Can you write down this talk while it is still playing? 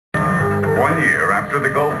1 year after the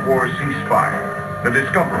Gulf War ceasefire, the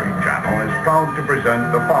Discovery Channel is proud to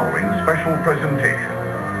present the following special presentation.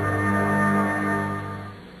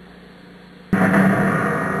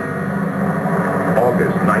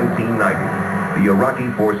 August 1990, the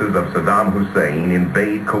Iraqi forces of Saddam Hussein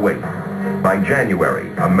invade Kuwait. By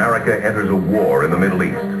January, America enters a war in the Middle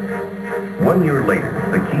East. 1 year later,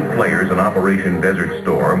 the key players in Operation Desert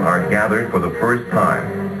Storm are gathered for the first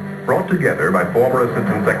time, brought together by former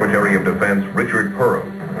Assistant Secretary of Defense Richard Pearl,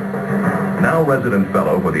 now resident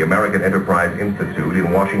fellow for the American Enterprise Institute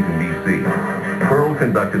in Washington, D.C. Pearl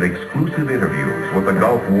conducted exclusive interviews with the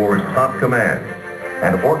Gulf War's top command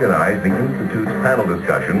and organized the Institute's panel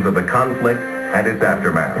discussions of the conflict and its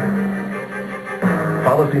aftermath.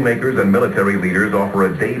 Policymakers and military leaders offer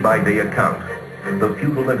a day-by-day account, the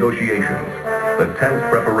futile negotiations, the tense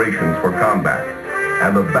preparations for combat,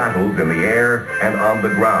 and the battles in the air and on the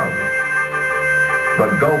ground.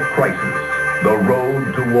 The Gulf Crisis, the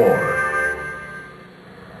road to war.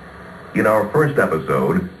 In our first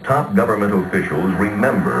episode, top government officials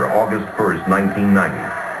remember August 1st,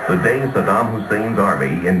 1990, the day Saddam Hussein's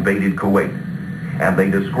army invaded Kuwait, and they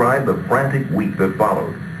describe the frantic week that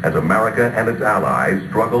followed as America and its allies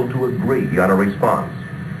struggled to agree on a response.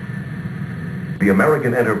 The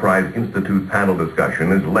American Enterprise Institute panel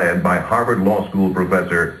discussion is led by Harvard Law School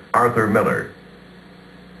professor Arthur Miller.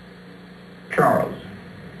 Charles,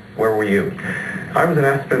 where were you? I was in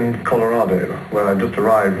Aspen, Colorado, where I just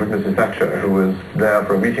arrived with Mrs. Thatcher, who was there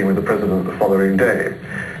for a meeting with the president the following day.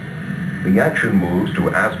 The action moves to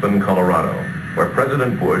Aspen, Colorado, where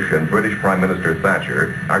President Bush and British Prime Minister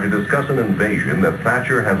Thatcher are to discuss an invasion that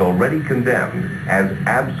Thatcher has already condemned as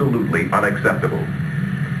absolutely unacceptable.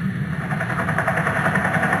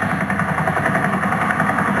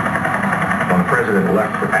 When the president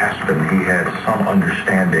left for Aspen, he had some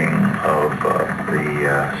understanding of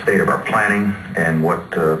the state of our planning and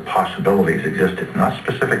what possibilities existed. Not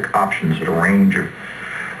specific options, but a range of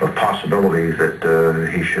possibilities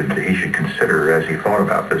that he should consider as he thought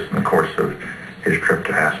about this in the course of his trip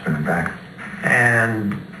to Aspen and back.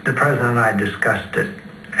 And the president and I discussed it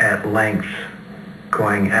at length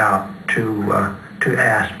going out to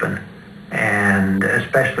Aspen, and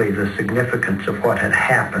especially the significance of what had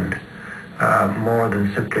happened, more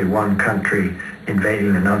than simply one country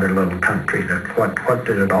invading another little country. That what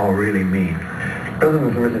did it all really mean?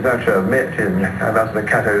 President and Mrs. Thatcher met in Ambassador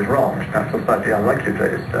Catto's ranch. That's a slightly unlikely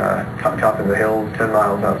place, tucked up in the hills 10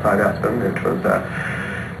 miles outside Aspen. It was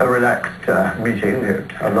a relaxed meeting,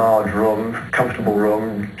 a large room, comfortable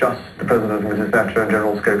room, just the President and Mrs. Thatcher and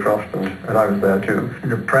General Scowcroft, and I was there too.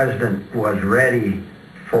 The President was ready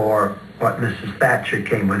for what Mrs. Thatcher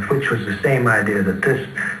came with, which was the same idea that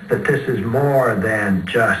this is more than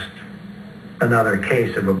just another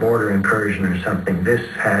case of a border incursion or something. This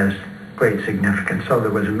has great significance. So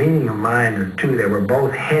there was a meeting of mind of two. They were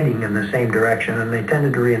both heading in the same direction, and they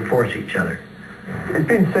tended to reinforce each other. It's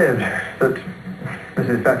been said that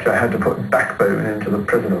Mrs. Thatcher had to put backbone into the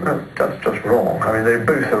president. That's just wrong. I mean, they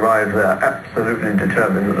both arrived there absolutely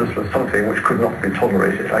determined that this was something which could not be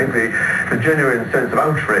tolerated. I think the genuine sense of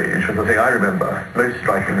outrage was the thing I remember most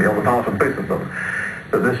strikingly on the part of both of them,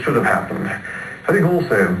 that this should have happened. I think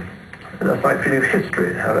also a slight feeling of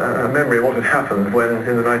history, a memory of what had happened when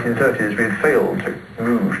in the 1930s we had failed to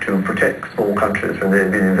move to protect small countries when they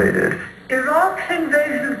had been invaded. Iraq's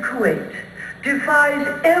invasion of Kuwait defies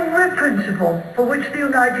every principle for which the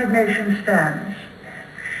United Nations stands.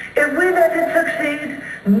 If we let it succeed,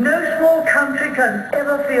 no small country can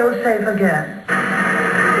ever feel safe again.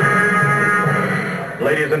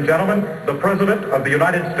 Ladies and gentlemen, the President of the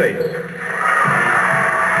United States.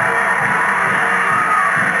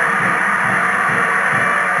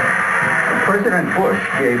 President Bush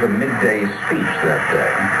gave a midday speech that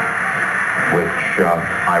day, which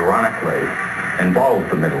ironically involved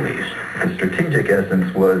the Middle East. The strategic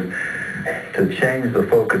essence was to change the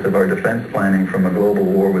focus of our defense planning from a global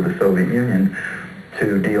war with the Soviet Union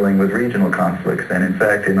to dealing with regional conflicts. And in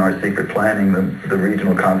fact, in our secret planning, the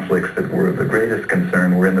regional conflicts that were of the greatest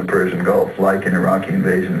concern were in the Persian Gulf, like an Iraqi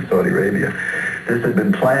invasion of Saudi Arabia. This had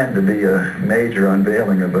been planned to be a major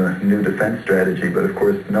unveiling of a new defense strategy, but of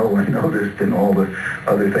course no one noticed in all the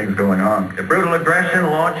other things going on. The brutal aggression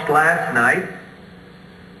launched last night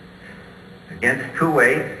against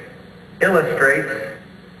Kuwait illustrates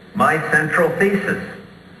my central thesis.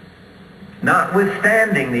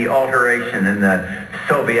 Notwithstanding the alteration in the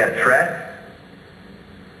Soviet threat,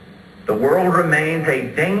 the world remains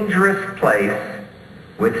a dangerous place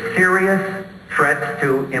with serious threats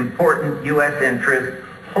to important U.S. interests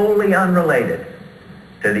wholly unrelated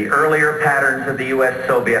to the earlier patterns of the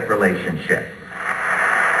U.S.-Soviet relationship.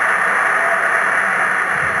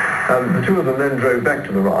 The two of them then drove back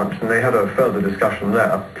to the ranch, and they had a further discussion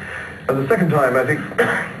there. And the second time, I think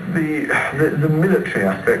the military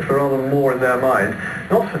aspects were rather more in their mind.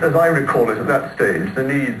 Not, as I recall it at that stage, the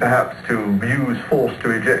need perhaps to use force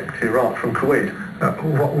to eject Iraq from Kuwait.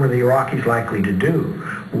 What were the Iraqis likely to do?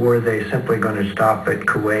 Were they simply going to stop at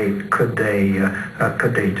Kuwait? Could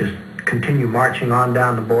they just continue marching on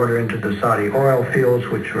down the border into the Saudi oil fields,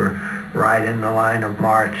 which were right in the line of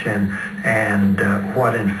march, and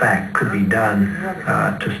what in fact could be done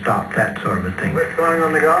to stop that sort of a thing? What's going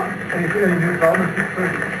on the Gulf?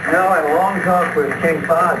 No, I had a long talk with King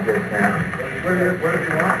Fahd just now. What did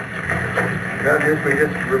you want? No, we're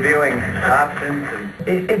just reviewing options.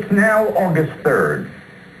 It's now August 3rd,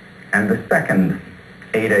 and the second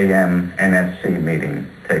 8 a.m. NSC meeting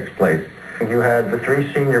takes place. You had the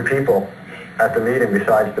three senior people at the meeting.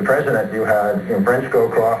 Besides the president, you had Brent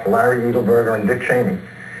Scowcroft, Larry Eagleburger, and Dick Cheney.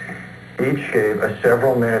 Each gave a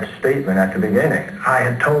several-minute statement at the beginning. I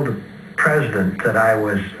had told the president that I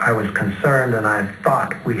was concerned, and I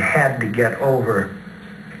thought we had to get over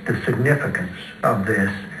the significance of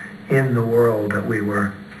this in the world that we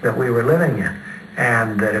were living in,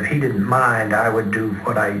 and that if he didn't mind, I would do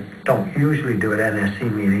what I don't usually do at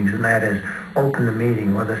NSC meetings, and that is open the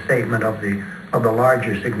meeting with a statement of the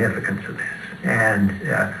larger significance of this. And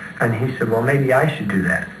he said, well, maybe I should do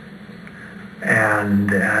that.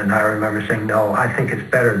 And I remember saying, no, I think it's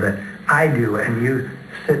better that I do, and you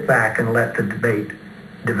sit back and let the debate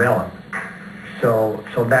develop. So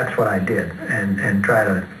that's what I did, and try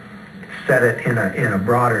to set it in a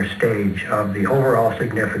broader stage of the overall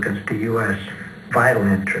significance to U.S. vital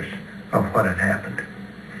interests of what had happened.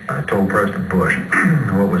 I told President Bush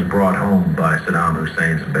what was brought home by Saddam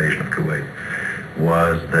Hussein's invasion of Kuwait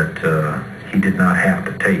was that he did not have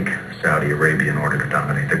to take Saudi Arabia in order to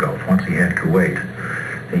dominate the Gulf. Once he had Kuwait,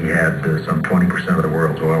 he had some 20% of the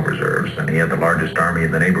world's oil reserves, and he had the largest army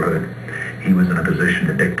in the neighborhood. He was in a position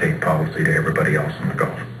to dictate policy to everybody else in the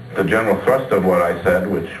Gulf. The general thrust of what I said,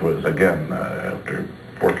 which was, again, after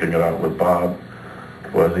working it out with Bob,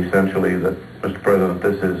 was essentially that, Mr. President,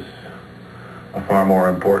 this is a far more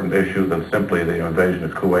important issue than simply the invasion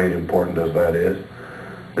of Kuwait, important as that is.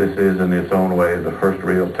 This is, in its own way, the first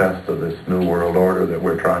real test of this new world order that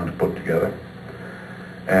we're trying to put together.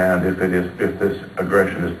 And if this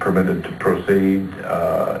aggression is permitted to proceed,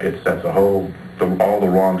 it sets all the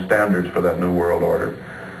wrong standards for that new world order.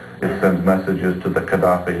 It sends messages to the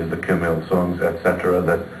Gaddafis, the Kim Il-sungs, etc.,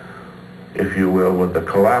 that, if you will, with the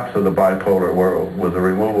collapse of the bipolar world, with the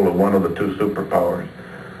removal of one of the two superpowers,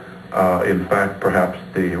 in fact, perhaps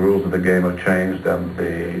the rules of the game have changed, and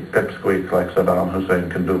the pipsqueaks like Saddam Hussein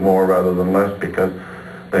can do more rather than less because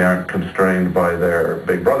they aren't constrained by their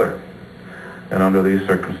big brother. And under these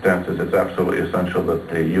circumstances, it's absolutely essential that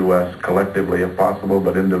the U.S. collectively, if possible,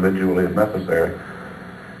 but individually, if necessary,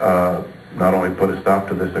 not only put a stop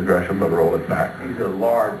to this aggression, but roll it back. These are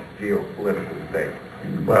large geopolitical stakes.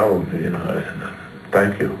 Well,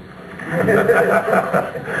 thank you.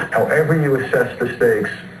 However you assess the stakes,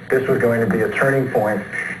 this was going to be a turning point.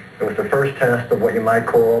 It was the first test of what you might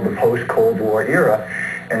call the post-Cold War era,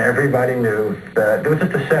 and everybody knew that there was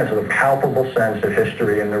just a sense, a palpable sense of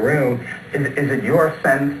history in the room. Is it your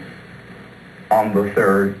sense on the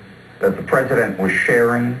 3rd that the president was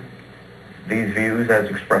sharing these views as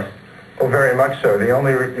expressed? Oh, very much so. The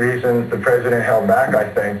only reason the president held back, I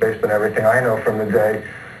think, based on everything I know from the day,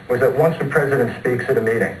 was that once the president speaks at a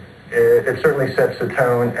meeting, it certainly sets the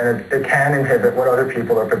tone, and it can inhibit what other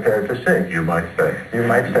people are prepared to see. You might say. You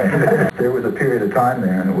might say. There was a period of time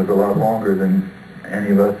there, and it was a lot longer than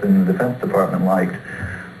any of us in the Defense Department liked,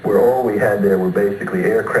 where all we had there were basically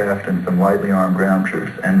aircraft and some lightly armed ground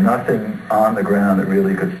troops, and nothing on the ground that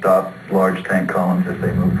really could stop large tank columns as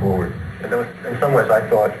they moved forward. And in some ways, I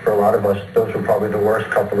thought, for a lot of us, those were probably the worst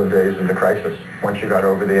couple of days of the crisis. Once you got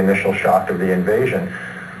over the initial shock of the invasion,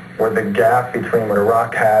 where the gap between what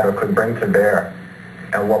Iraq had or could bring to bear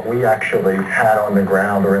and what we actually had on the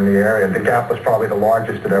ground or in the area, the gap was probably the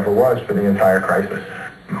largest it ever was for the entire crisis.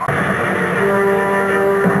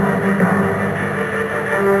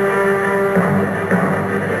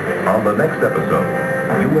 On the next episode,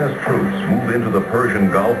 U.S. troops move into the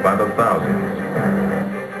Persian Gulf by the thousands.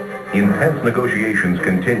 Intense negotiations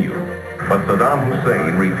continue, but Saddam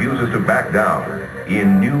Hussein refuses to back down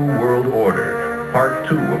in New World Order, Part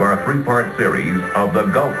 2 of our 3-part series of the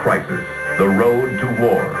Gulf Crisis, The Road to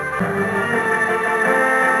War.